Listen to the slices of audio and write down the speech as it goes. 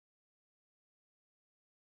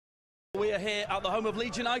We are here at the home of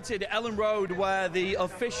Leeds United, Ellen Road, where the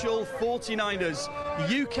official 49ers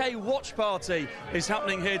UK watch party is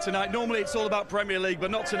happening here tonight. Normally it's all about Premier League,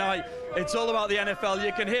 but not tonight. It's all about the NFL.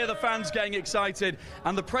 You can hear the fans getting excited.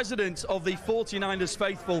 And the president of the 49ers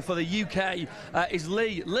faithful for the UK is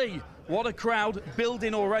Lee. Lee, what a crowd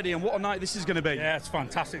building already, and what a night this is going to be. Yeah, it's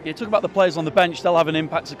fantastic. You talk about the players on the bench, they'll have an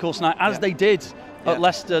impact, of course, tonight, as they did at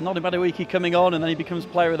Leicester. Not a Madueke coming on, and then he becomes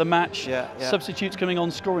player of the match. Substitutes coming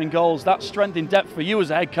on, scoring goals. That strength in depth for you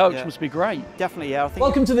as a head coach must be great. Definitely, yeah. I think.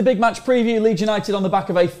 Welcome to the big match preview. Leeds United on the back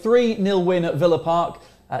of a 3-0 win at Villa Park,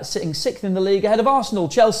 sitting 6th in the league, ahead of Arsenal,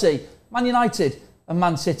 Chelsea, Man United and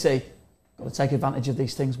Man City. Got to take advantage of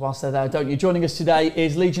these things whilst they're there, don't you? Joining us today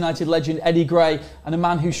is Leeds United legend Eddie Gray, and a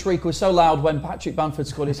man whose shriek was so loud when Patrick Bamford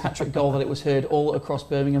scored his hat-trick goal that it was heard all across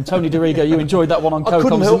Birmingham. Tony DeRigo, you enjoyed that one on co-coms. I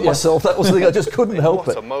couldn't help myself. That was the thing. I just couldn't help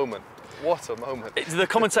it. What a moment. What a moment. The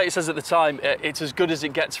commentator says at the time, it's as good as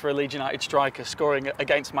it gets for a Leeds United striker scoring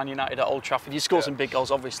against Man United at Old Trafford. You scored some big goals,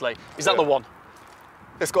 obviously. Is that the one?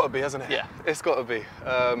 It's got to be, hasn't it? Yeah. It's got to be.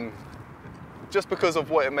 Just because of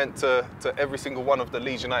what it meant to every single one of the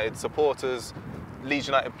Leeds United supporters, Leeds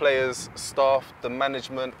United players, staff, the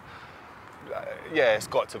management. Yeah, it's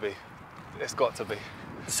got to be. It's got to be.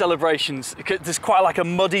 Celebrations, there's quite like a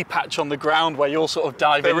muddy patch on the ground where you're sort of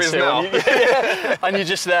diving into. There is now. And you're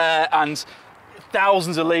just there, and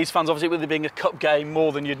thousands of Leeds fans, obviously with it being a cup game,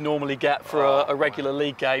 more than you'd normally get for a regular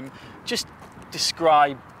league game. Just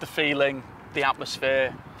describe the feeling, the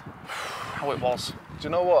atmosphere, how it was. Do you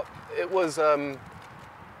know what? It was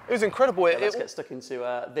incredible. Let's get stuck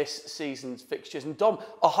into this season's fixtures. And Dom,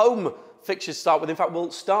 a home fixtures start with. In fact, we'll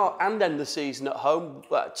start and end the season at home.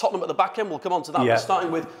 Tottenham at the back end, we'll come on to that. We're starting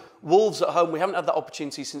with Wolves at home. We haven't had that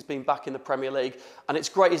opportunity since being back in the Premier League. And it's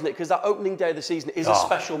great, isn't it? Because that opening day of the season is a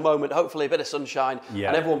special moment. Hopefully a bit of sunshine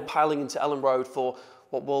and everyone piling into Ellen Road for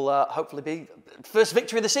what will hopefully be first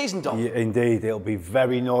victory of the season, Dom. Yeah, indeed, it'll be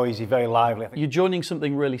very noisy, very lively. You're joining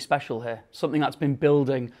something really special here, something that's been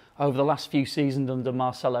building over the last few seasons under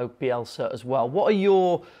Marcelo Bielsa as well. What are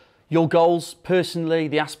your goals personally,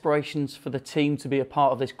 the aspirations for the team to be a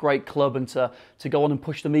part of this great club and to go on and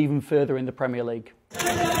push them even further in the Premier League?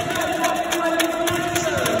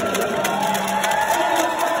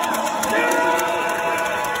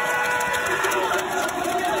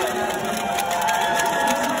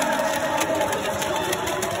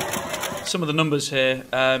 Some of the numbers here,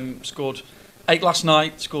 scored 8 last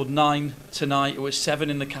night, scored 9 tonight. It was 7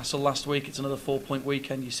 in the Castle last week. It's another 4-point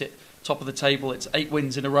weekend. You sit top of the table. It's 8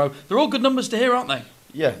 wins in a row. They're all good numbers to hear, aren't they?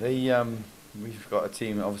 Yeah, we've got a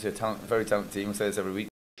team, obviously very talented team. I say this every week.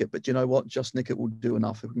 But you know what? Just Nick, it will do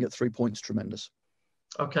enough. If we can get 3 points, tremendous.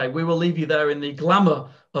 Okay, we will leave you there in the glamour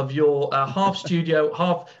of your half studio,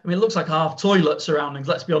 it looks like half toilet surroundings,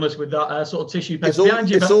 let's be honest, with that sort of tissue paper behind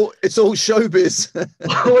you. It's all showbiz.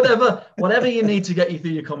 Whatever you need to get you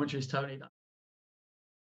through your commentaries, Tony.